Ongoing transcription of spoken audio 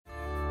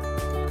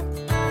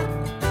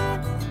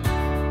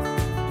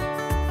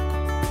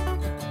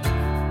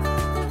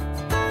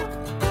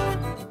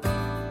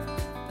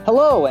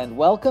Hello, and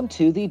welcome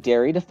to the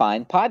Dairy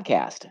Defined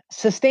podcast.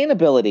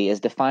 Sustainability is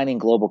defining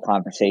global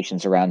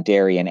conversations around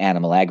dairy and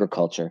animal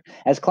agriculture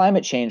as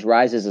climate change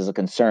rises as a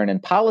concern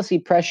and policy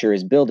pressure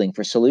is building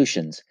for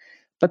solutions.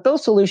 But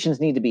those solutions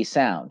need to be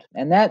sound,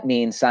 and that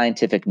means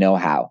scientific know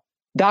how.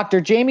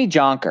 Dr. Jamie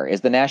Jonker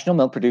is the National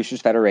Milk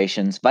Producers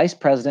Federation's Vice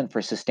President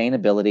for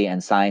Sustainability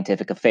and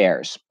Scientific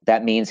Affairs.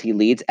 That means he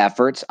leads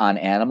efforts on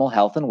animal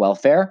health and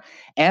welfare,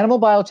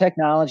 animal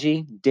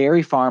biotechnology,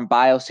 dairy farm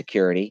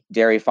biosecurity,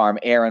 dairy farm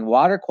air and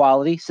water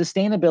quality,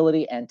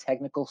 sustainability, and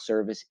technical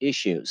service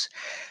issues.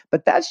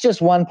 But that's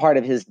just one part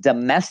of his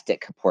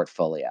domestic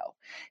portfolio.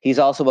 He's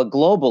also a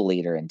global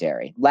leader in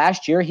dairy.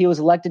 Last year, he was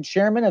elected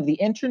chairman of the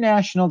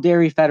International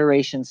Dairy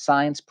Federation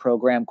Science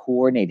Program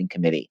Coordinating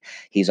Committee.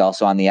 He's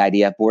also on the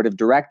IDF Board of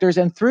Directors,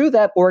 and through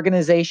that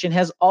organization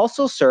has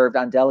also served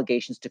on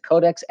delegations to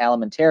Codex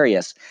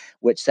Alimentarius,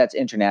 which sets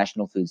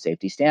international food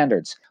safety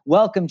standards.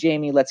 Welcome,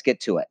 Jamie. Let's get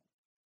to it.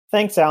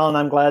 Thanks, Alan.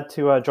 I'm glad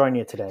to join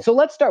you today. So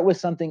let's start with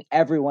something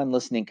everyone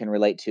listening can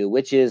relate to,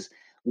 which is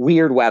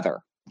weird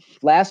weather.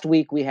 Last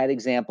week, we had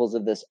examples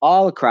of this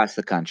all across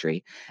the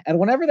country. And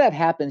whenever that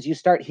happens, you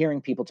start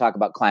hearing people talk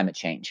about climate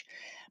change.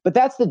 But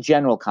that's the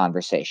general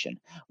conversation.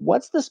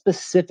 What's the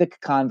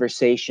specific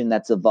conversation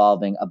that's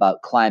evolving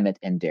about climate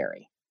and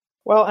dairy?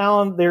 Well,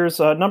 Alan, there's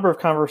a number of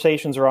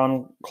conversations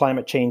around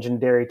climate change in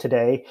dairy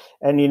today.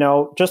 And,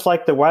 just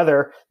like the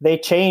weather, they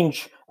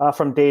change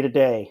from day to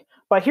day.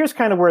 But here's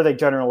kind of where they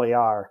generally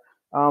are.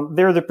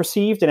 They're the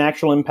perceived and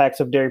actual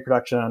impacts of dairy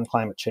production on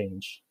climate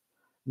change.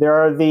 There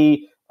are the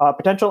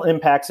potential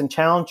impacts and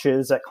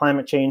challenges that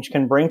climate change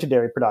can bring to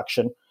dairy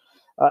production.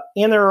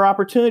 And there are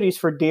opportunities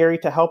for dairy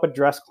to help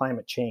address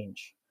climate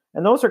change.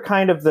 And those are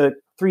kind of the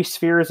three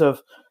spheres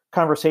of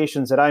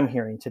conversations that I'm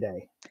hearing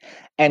today.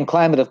 And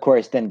climate, of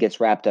course, then gets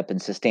wrapped up in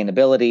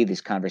sustainability. These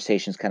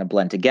conversations kind of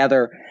blend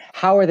together.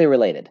 How are they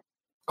related?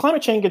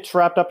 Climate change gets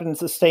wrapped up in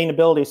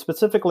sustainability,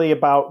 specifically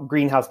about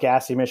greenhouse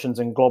gas emissions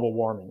and global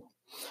warming.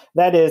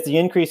 That is, the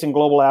increase in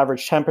global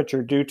average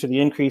temperature due to the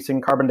increase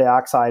in carbon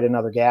dioxide and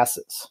other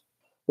gases.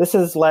 This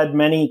has led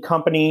many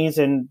companies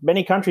and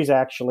many countries,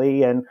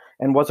 actually, and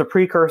was a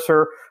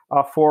precursor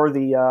for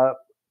the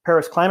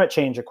Paris Climate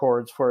Change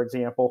Accords, for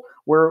example,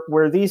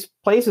 where these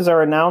places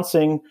are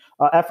announcing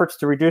efforts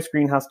to reduce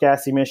greenhouse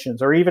gas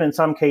emissions, or even in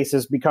some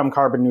cases become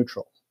carbon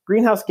neutral.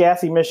 Greenhouse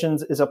gas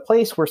emissions is a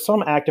place where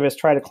some activists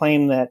try to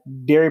claim that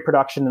dairy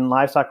production and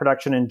livestock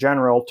production in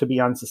general to be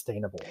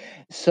unsustainable.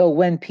 So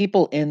when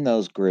people in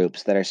those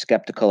groups that are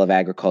skeptical of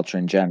agriculture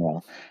in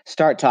general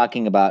start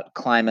talking about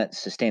climate,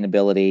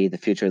 sustainability, the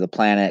future of the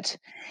planet,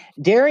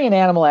 dairy and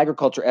animal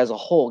agriculture as a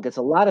whole gets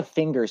a lot of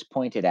fingers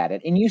pointed at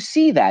it. And you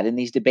see that in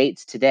these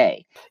debates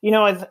today.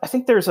 I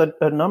think there's a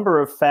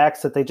number of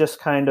facts that they just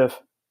kind of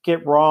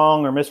get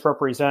wrong or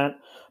misrepresent.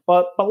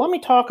 But let me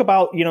talk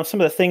about,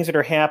 some of the things that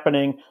are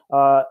happening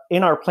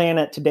in our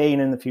planet today and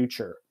in the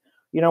future.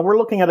 We're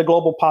looking at a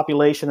global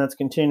population that's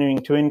continuing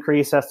to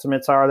increase.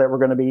 Estimates are that we're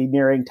going to be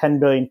nearing 10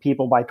 billion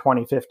people by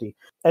 2050.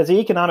 As the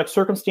economic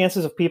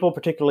circumstances of people,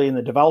 particularly in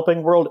the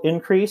developing world,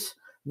 increase,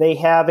 they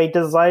have a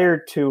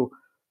desire to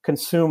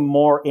consume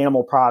more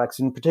animal products,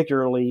 and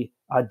particularly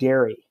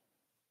dairy.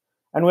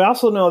 And we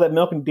also know that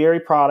milk and dairy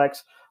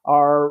products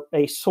are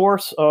a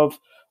source of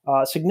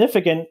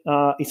significant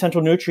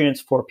essential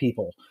nutrients for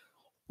people.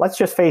 Let's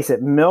just face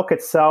it, milk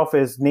itself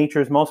is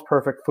nature's most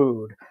perfect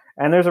food.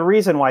 And there's a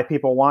reason why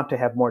people want to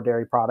have more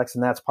dairy products,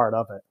 and that's part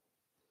of it.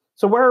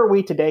 So where are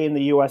we today in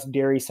the U.S.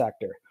 dairy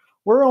sector?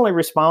 We're only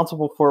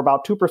responsible for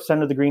about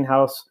 2% of the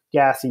greenhouse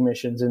gas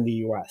emissions in the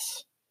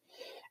U.S.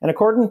 And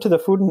according to the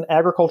Food and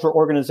Agriculture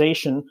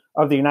Organization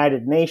of the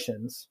United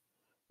Nations,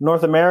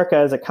 North America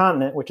as a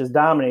continent, which is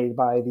dominated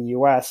by the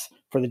U.S.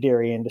 for the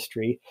dairy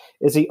industry,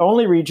 is the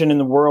only region in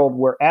the world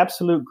where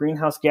absolute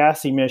greenhouse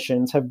gas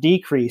emissions have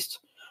decreased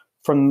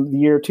from the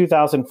year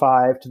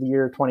 2005 to the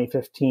year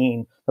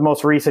 2015, the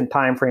most recent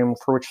time frame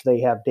for which they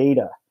have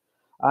data.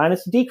 And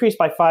it's decreased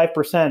by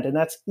 5%, and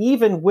that's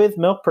even with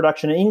milk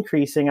production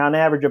increasing on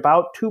average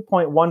about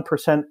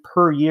 2.1%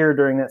 per year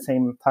during that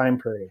same time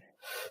period.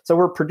 So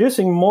we're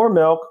producing more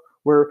milk,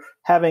 we're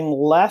having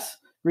less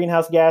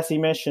greenhouse gas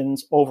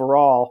emissions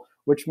overall,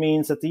 which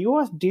means that the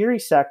U.S. dairy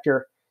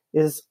sector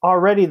is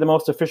already the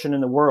most efficient in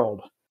the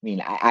world. I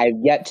mean, I've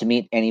yet to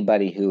meet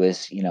anybody who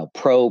is,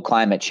 pro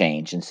climate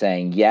change and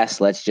saying,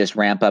 yes, let's just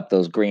ramp up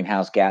those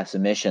greenhouse gas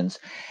emissions.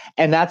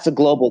 And that's a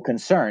global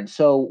concern.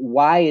 So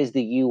why is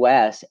the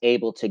U.S.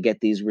 able to get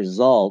these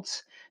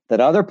results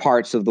that other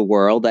parts of the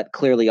world that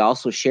clearly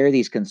also share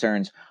these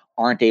concerns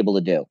aren't able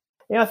to do?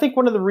 I think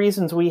one of the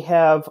reasons we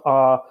have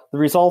the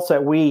results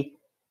that we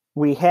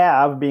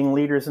have being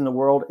leaders in the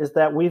world is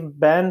that we've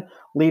been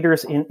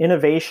leaders in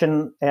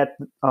innovation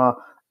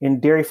in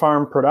dairy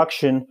farm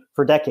production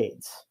for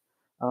decades.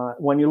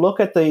 When you look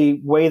at the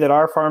way that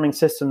our farming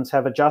systems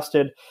have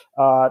adjusted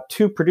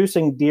to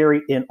producing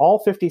dairy in all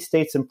 50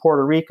 states and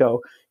Puerto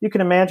Rico, you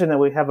can imagine that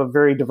we have a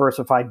very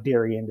diversified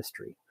dairy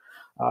industry.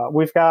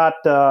 We've got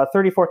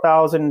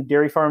 34,000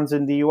 dairy farms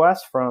in the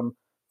U.S. from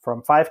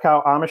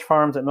 5-cow Amish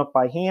farms that milk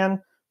by hand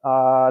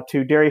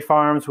to dairy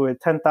farms with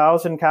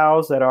 10,000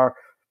 cows that are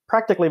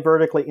practically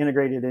vertically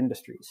integrated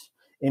industries.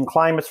 In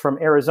climates from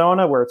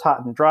Arizona, where it's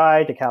hot and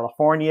dry, to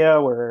California,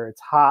 where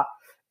it's hot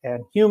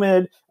and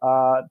humid,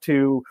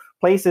 to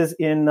places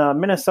in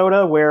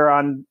Minnesota, where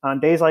on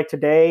days like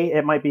today,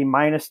 it might be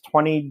minus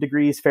 20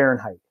 degrees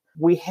Fahrenheit.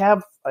 We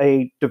have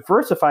a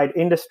diversified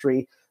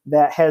industry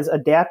that has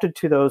adapted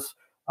to those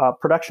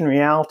production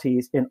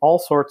realities in all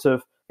sorts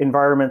of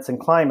environments and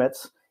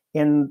climates.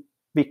 And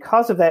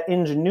because of that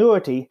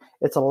ingenuity,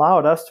 it's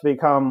allowed us to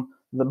become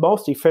the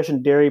most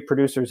efficient dairy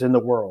producers in the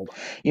world.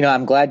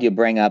 I'm glad you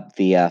bring up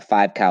the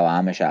 5-cow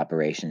Amish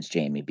operations,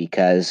 Jamie,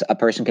 because a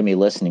person can be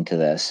listening to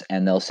this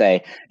and they'll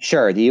say,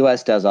 sure, the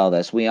U.S. does all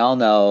this. We all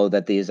know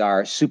that these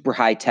are super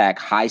high-tech,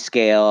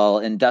 high-scale,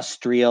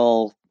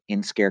 industrial,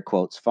 in scare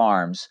quotes,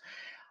 farms.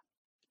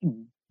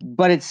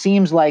 But it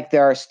seems like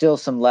there are still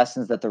some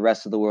lessons that the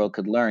rest of the world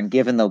could learn,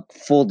 given the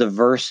full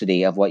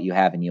diversity of what you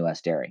have in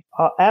U.S. dairy.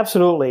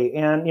 Absolutely.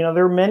 And,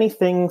 there are many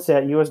things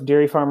that U.S.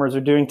 dairy farmers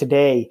are doing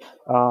today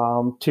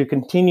to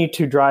continue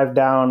to drive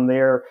down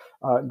their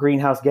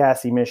greenhouse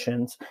gas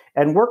emissions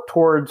and work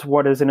towards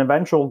what is an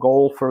eventual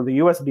goal for the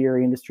U.S.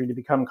 dairy industry to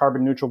become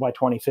carbon neutral by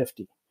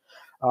 2050.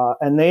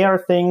 And they are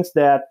things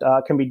that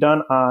can be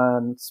done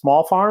on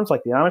small farms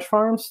like the Amish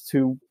farms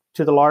to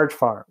the large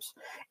farms.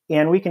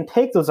 And we can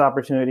take those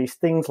opportunities,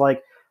 things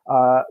like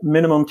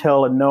minimum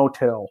till and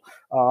no-till,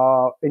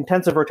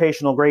 intensive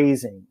rotational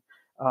grazing,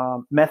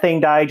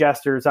 methane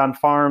digesters on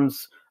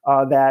farms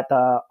that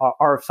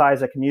are of size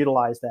that can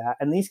utilize that.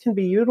 And these can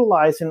be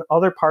utilized in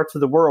other parts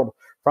of the world,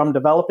 from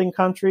developing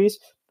countries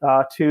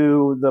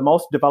to the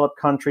most developed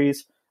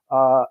countries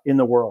in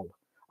the world.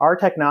 Our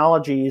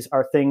technologies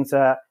are things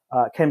that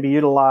can be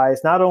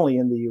utilized not only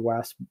in the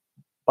U.S.,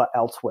 but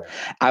elsewhere.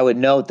 I would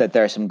note that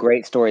there are some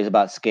great stories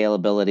about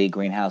scalability,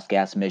 greenhouse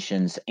gas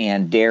emissions,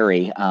 and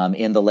dairy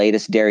in the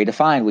latest Dairy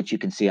Defined, which you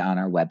can see on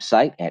our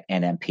website at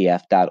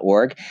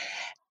nmpf.org.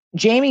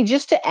 Jamie,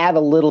 just to add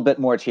a little bit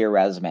more to your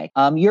resume,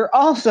 you're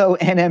also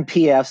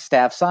NMPF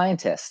staff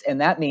scientist,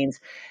 and that means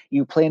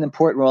you play an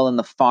important role in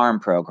the FARM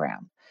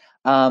program.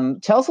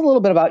 Tell us a little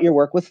bit about your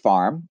work with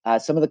FARM,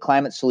 some of the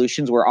climate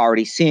solutions we're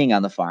already seeing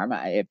on the farm.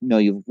 I know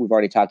we've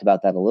already talked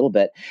about that a little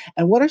bit.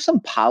 And what are some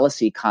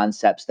policy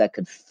concepts that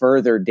could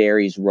further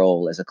dairy's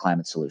role as a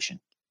climate solution?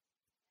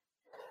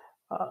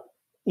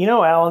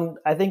 Alan,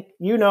 I think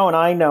and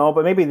I know,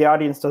 but maybe the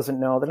audience doesn't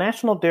know, the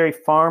National Dairy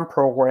Farm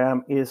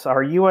Program is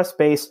our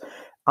U.S.-based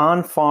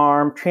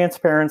on-farm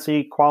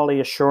transparency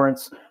quality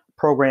assurance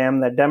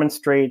program that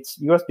demonstrates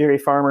U.S. dairy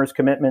farmers'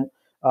 commitment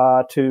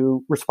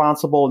to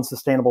responsible and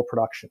sustainable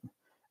production.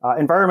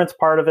 Environment's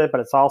part of it,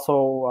 but it's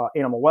also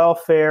animal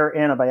welfare,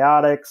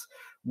 antibiotics,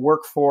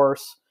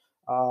 workforce.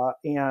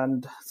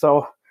 And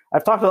so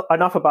I've talked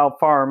enough about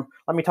farm.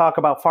 Let me talk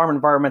about farm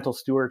environmental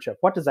stewardship.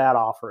 What does that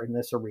offer in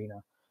this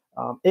arena?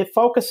 It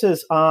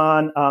focuses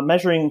on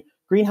measuring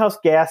greenhouse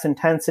gas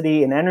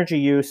intensity and energy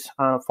use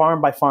on a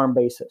farm-by-farm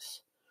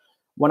basis.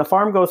 When a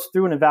farm goes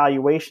through an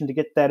evaluation to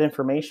get that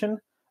information,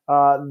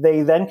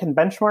 they then can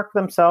benchmark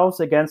themselves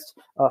against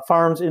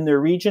farms in their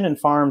region and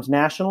farms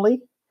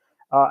nationally.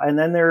 And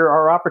then there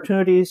are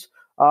opportunities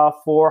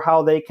for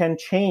how they can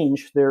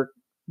change their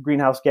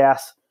greenhouse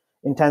gas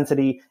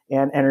intensity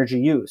and energy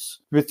use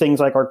with things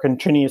like our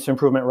continuous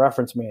improvement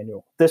reference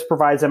manual. This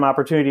provides them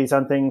opportunities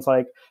on things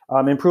like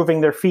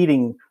improving their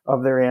feeding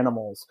of their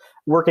animals,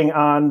 working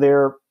on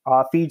their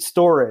feed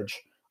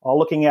storage,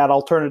 looking at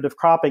alternative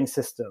cropping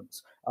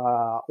systems,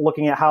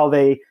 looking at how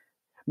they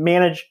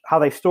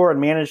store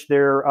and manage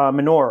their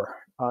manure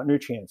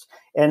nutrients,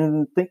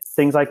 and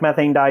things like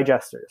methane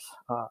digesters.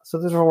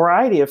 So there's a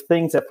variety of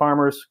things that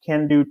farmers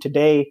can do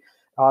today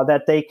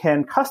that they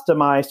can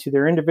customize to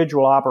their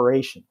individual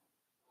operation.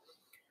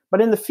 But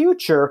in the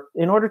future,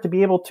 in order to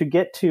be able to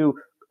get to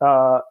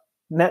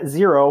net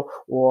zero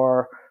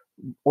or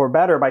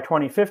better by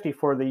 2050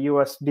 for the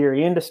U.S.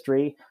 dairy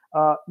industry,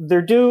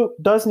 there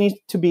does need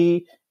to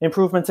be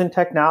improvements in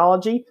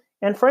technology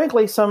and,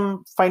 frankly,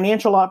 some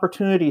financial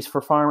opportunities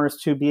for farmers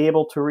to be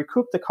able to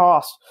recoup the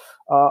cost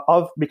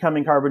of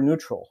becoming carbon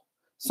neutral.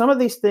 Some of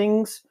these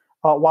things,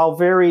 while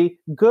very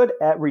good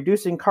at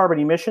reducing carbon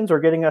emissions or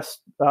getting us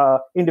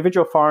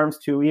individual farms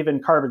to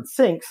even carbon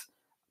sinks,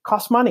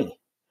 cost money.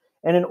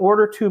 And in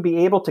order to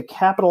be able to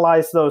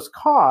capitalize those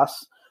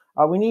costs,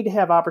 we need to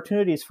have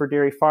opportunities for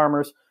dairy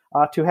farmers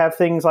to have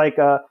things like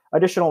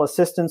additional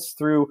assistance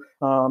through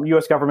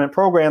U.S. government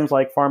programs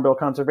like Farm Bill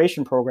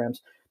conservation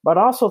programs, but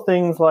also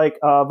things like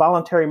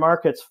voluntary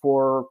markets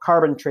for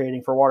carbon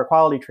trading, for water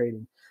quality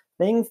trading,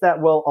 things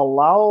that will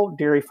allow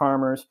dairy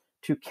farmers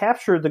to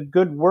capture the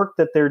good work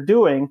that they're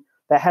doing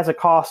that has a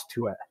cost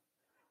to it.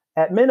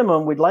 At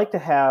minimum, we'd like to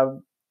have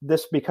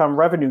this become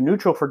revenue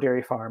neutral for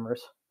dairy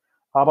farmers.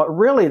 But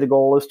really, the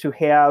goal is to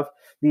have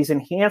these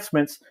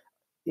enhancements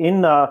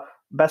in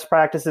best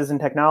practices and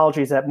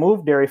technologies that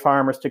move dairy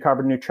farmers to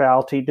carbon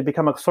neutrality to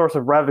become a source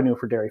of revenue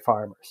for dairy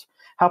farmers,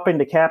 helping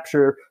to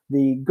capture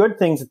the good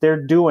things that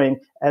they're doing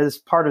as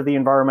part of the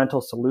environmental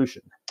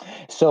solution.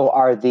 So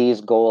are these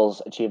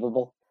goals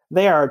achievable?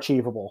 They are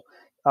achievable.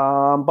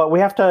 But we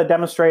have to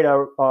demonstrate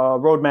a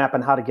roadmap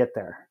on how to get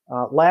there.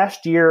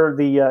 Last year,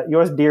 the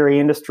U.S. dairy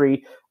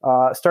industry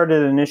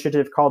started an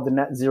initiative called the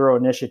Net Zero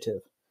Initiative.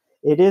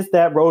 It is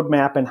that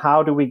roadmap and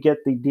how do we get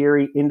the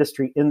dairy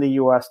industry in the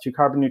U.S. to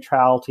carbon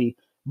neutrality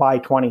by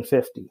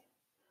 2050.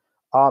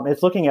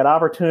 It's looking at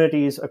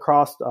opportunities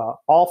across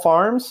all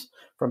farms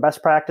from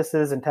best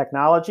practices and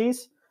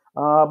technologies,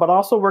 but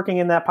also working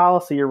in that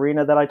policy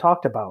arena that I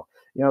talked about.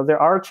 There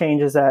are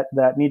changes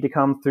that need to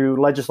come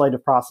through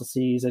legislative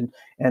processes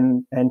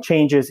and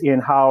changes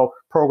in how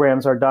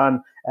programs are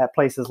done at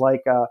places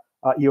like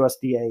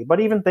USDA, but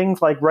even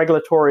things like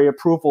regulatory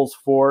approvals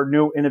for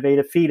new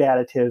innovative feed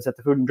additives at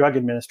the Food and Drug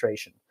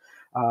Administration.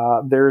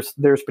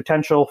 There's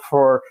potential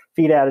for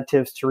feed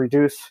additives to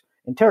reduce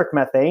enteric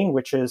methane,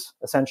 which is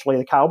essentially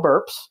the cow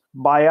burps,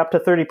 by up to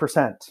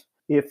 30%.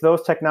 If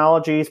those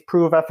technologies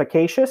prove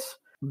efficacious,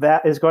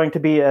 that is going to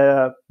be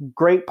a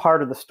great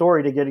part of the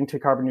story to getting to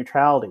carbon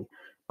neutrality.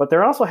 But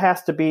there also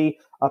has to be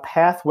a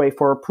pathway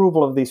for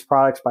approval of these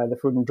products by the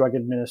Food and Drug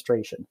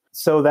Administration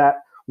so that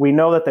we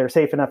know that they're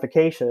safe and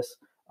efficacious,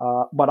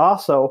 but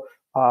also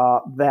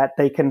that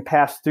they can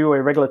pass through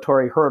a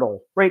regulatory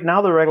hurdle. Right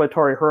now, the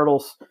regulatory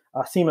hurdles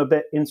seem a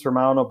bit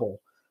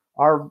insurmountable.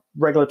 Our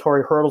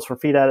regulatory hurdles for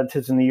feed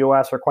additives in the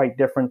U.S. are quite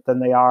different than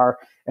they are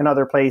in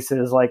other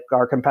places like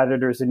our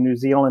competitors in New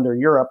Zealand or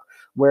Europe,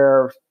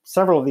 where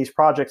several of these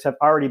projects have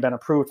already been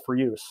approved for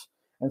use.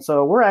 And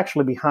so we're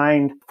actually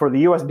behind for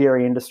the U.S.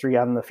 dairy industry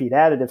on the feed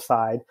additive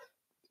side,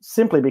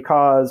 simply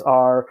because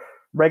our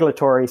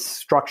regulatory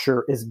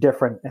structure is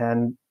different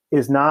and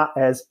is not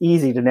as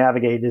easy to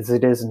navigate as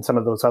it is in some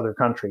of those other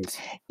countries.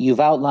 You've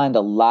outlined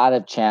a lot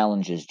of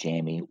challenges,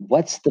 Jamie.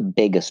 What's the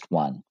biggest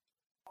one?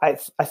 I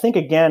think,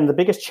 again, the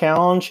biggest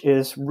challenge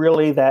is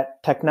really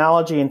that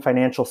technology and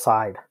financial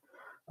side.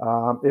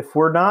 If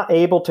we're not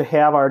able to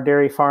have our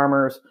dairy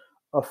farmers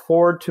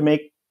afford to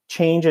make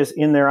changes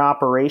in their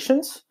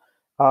operations,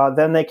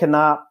 then they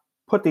cannot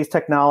put these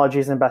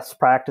technologies and best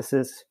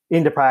practices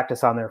into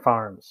practice on their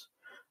farms.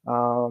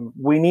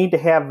 We need to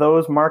have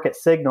those market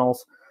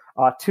signals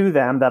to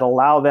them that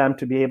allow them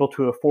to be able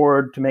to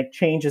afford to make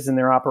changes in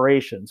their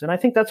operations. And I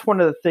think that's one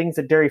of the things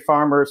that dairy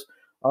farmers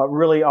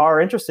really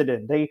are interested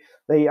in.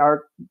 They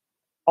are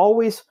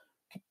always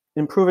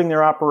improving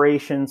their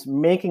operations,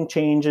 making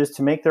changes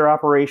to make their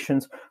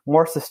operations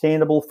more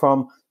sustainable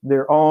from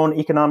their own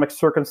economic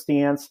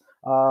circumstance,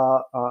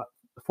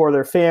 for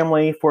their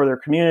family, for their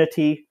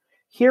community.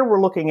 Here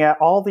we're looking at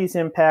all these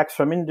impacts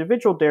from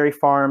individual dairy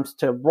farms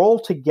to roll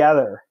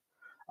together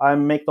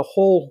and make the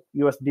whole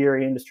U.S.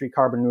 dairy industry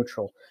carbon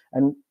neutral.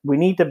 And we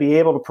need to be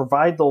able to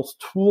provide those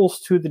tools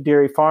to the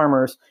dairy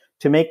farmers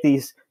to make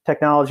these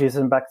technologies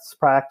and best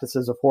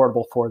practices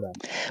affordable for them.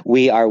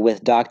 We are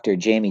with Dr.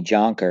 Jamie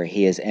Jonker.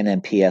 He is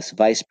NMPS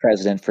Vice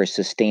President for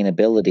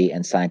Sustainability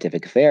and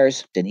Scientific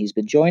Affairs, and he's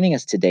been joining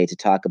us today to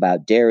talk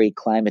about dairy,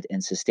 climate,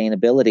 and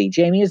sustainability.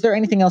 Jamie, is there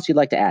anything else you'd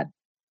like to add?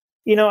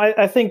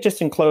 I think just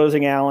in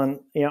closing, Alan,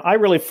 I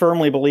really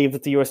firmly believe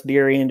that the U.S.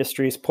 dairy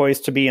industry is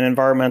poised to be an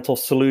environmental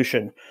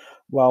solution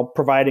while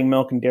providing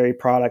milk and dairy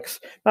products,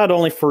 not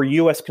only for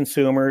U.S.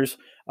 consumers,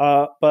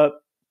 but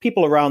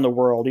people around the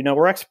world.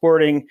 We're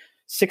exporting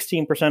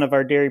 16% of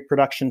our dairy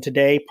production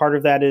today. Part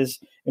of that is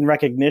in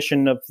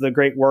recognition of the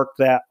great work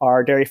that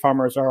our dairy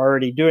farmers are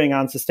already doing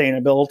on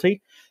sustainability.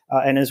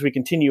 And as we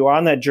continue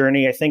on that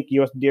journey, I think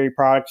U.S. dairy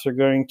products are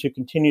going to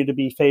continue to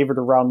be favored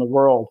around the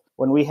world.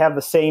 When we have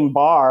the same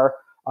bar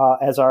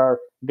as our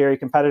dairy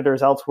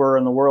competitors elsewhere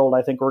in the world,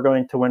 I think we're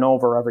going to win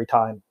over every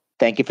time.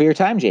 Thank you for your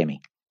time,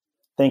 Jamie.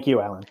 Thank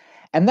you, Alan.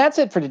 And that's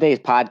it for today's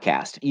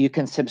podcast. You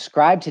can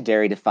subscribe to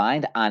Dairy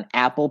Defined on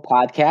Apple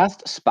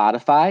Podcast,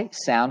 Spotify,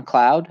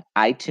 SoundCloud,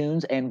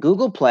 iTunes, and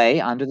Google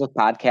Play under the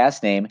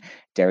podcast name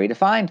Dairy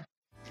Defined.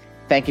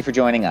 Thank you for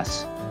joining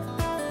us.